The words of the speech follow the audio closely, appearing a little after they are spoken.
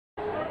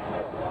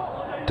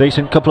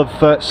Decent couple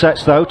of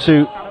sets though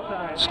to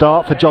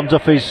start for John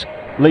Duffy's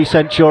Leigh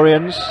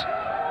Centurions,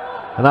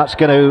 and that's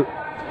going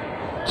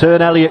to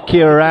turn Elliot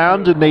Key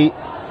around, and the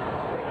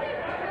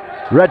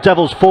Red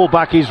Devils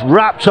fullback is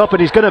wrapped up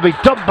and he's going to be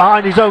dumped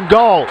behind his own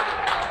goal.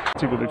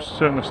 But they've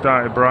certainly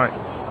started bright.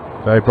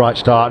 Very bright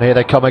start, and here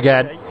they come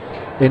again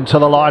into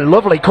the line.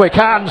 Lovely quick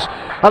hands,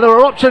 and there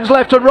are options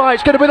left and right.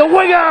 It's going to be the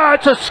winger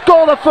to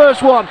score the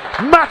first one.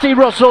 Matty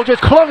Russell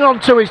just clung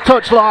onto his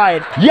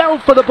touchline,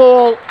 yelled for the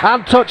ball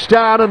and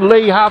touchdown, and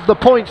Leigh have the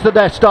points that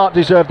their start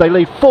deserved. They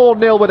lead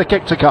 4-0 with a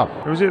kick to come.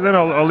 Who was it then,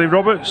 Ollie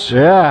Roberts?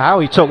 Yeah, how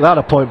he took that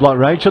at point blank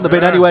range. Shouldn't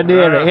have been anywhere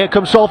near it. Here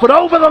comes Salford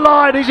over the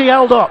line. Is he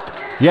held up?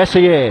 Yes,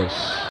 he is.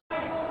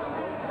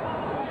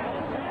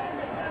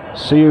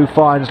 See who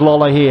finds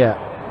Lola here.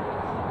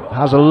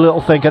 Has a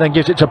little think and then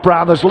gives it to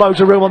Brown. There's loads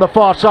of room on the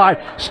far side.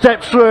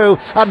 Steps through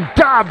and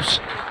dabs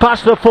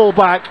past the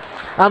fullback,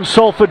 and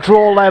Salford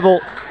draw level,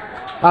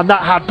 and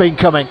that had been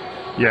coming.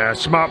 Yeah,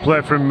 smart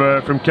play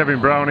from Kevin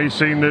Brown. He's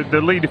seen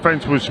the Leigh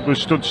defence was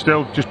stood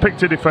still, just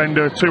picked a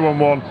defender,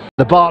 2-on-1.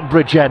 The Barton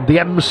Bridge end, the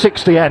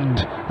M60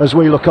 end, as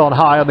we look on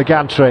high on the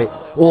gantry.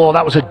 Oh,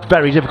 that was a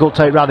very difficult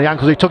take round the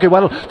ankles. He took it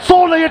well.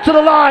 Thornley into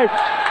the line.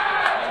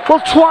 Well,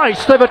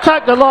 twice they've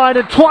attacked the line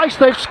and twice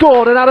they've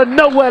scored, and out of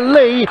nowhere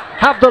Leigh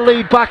have the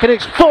lead back, and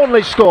it's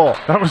Thornley's score.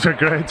 That was a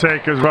great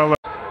take as well.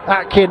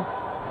 Atkin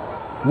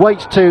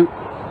waits to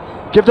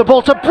give the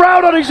ball to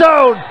Brown on his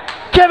own.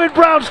 Kevin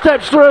Brown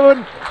steps through,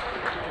 and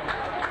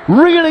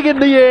reeling in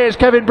the years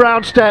Kevin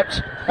Brown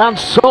steps, and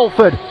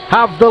Salford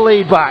have the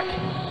lead back.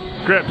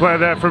 Great play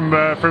there from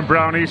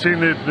Brown. He's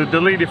seen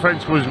the Leigh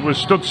defence was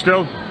stood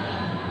still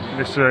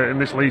in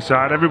this Leigh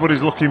side.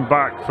 Everybody's looking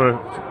back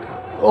for.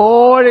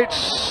 Oh, and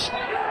it's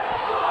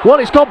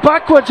gone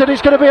backwards, and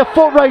it's going to be a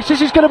foot race.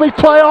 This is going to be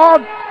play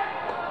on,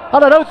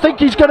 and I don't think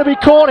he's going to be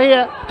caught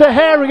here. They're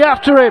herring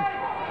after him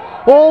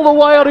all the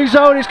way on his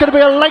own. It's going to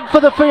be a length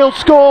of the field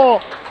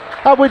score,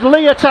 and with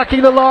Leigh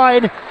attacking the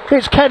line,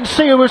 it's Ken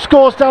Sear who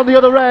scores down the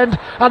other end,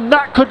 and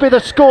that could be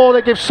the score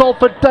that gives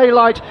Salford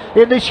daylight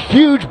in this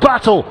huge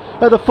battle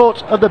at the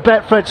foot of the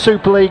Betfred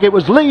Super League. It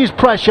was Leigh's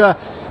pressure,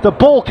 the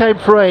ball came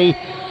free,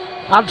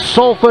 and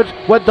Salford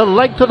went the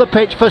length of the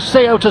pitch for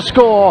Seo to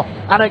score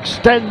and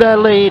extend their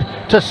lead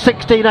to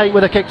 16-8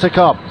 with a kick to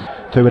come.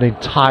 Through an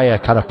entire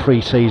kind of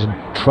pre-season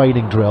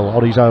training drill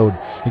on his own,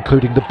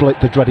 including the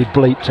dreaded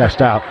bleep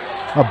test out.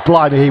 And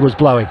blimey, he was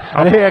blowing.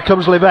 And here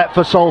comes Livette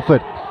for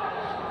Salford.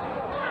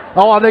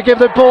 Oh, and they give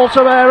the ball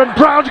to Aaron.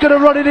 Brown's going to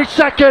run in his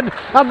second,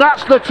 and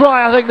that's the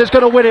try, I think, that's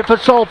going to win it for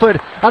Salford.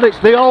 And it's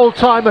the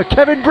old-timer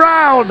Kevin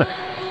Brown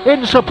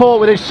in support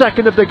with his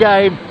second of the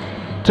game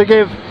to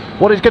give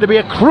what is going to be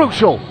a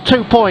crucial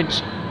 2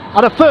 points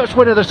and a first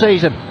win of the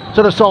season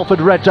to the Salford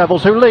Red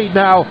Devils, who lead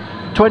now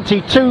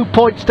 22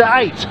 points to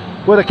 8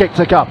 with a kick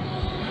to come.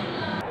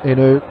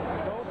 Inu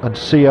and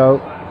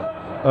Seo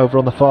over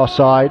on the far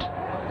side.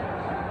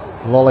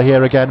 Lola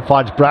here again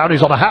finds Brown,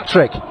 who's on a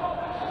hat-trick.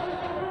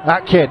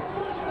 Atkin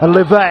and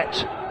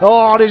Livette.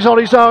 Oh, and he's on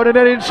his own and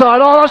then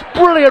inside. Oh, that's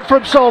brilliant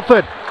from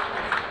Salford.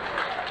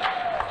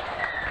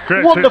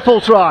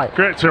 Wonderful try.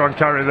 Great two-on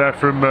carry there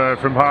from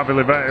Harvey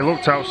Livette. He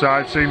looked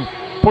outside, seen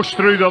pushed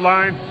through the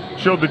line,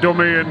 showed the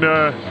dummy, and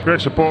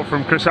great support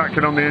from Chris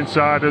Atkin on the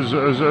inside,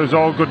 as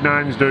all good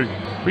nines do.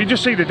 But you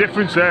just see the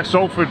difference there.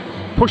 Salford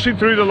pushing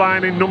through the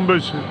line in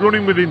numbers,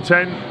 running with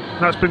intent.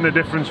 That's been the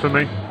difference for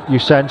me. You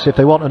sense if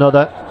they want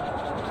another,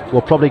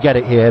 we'll probably get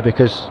it here,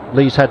 because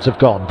Leigh's heads have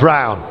gone.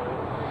 Brown.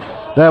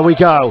 There we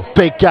go.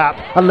 Big gap,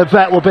 and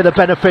Livette will be the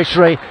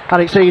beneficiary, and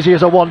it's easy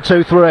as a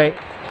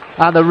 1-2-3.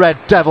 And the Red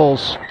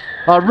Devils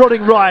are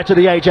running riot to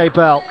the AJ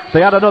Bell.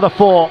 They had another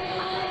 4,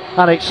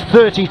 and it's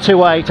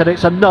 32-8, and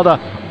it's another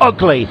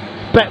ugly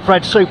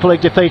Betfred Super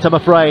League defeat, I'm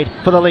afraid,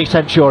 for the Leigh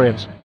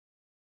Centurions.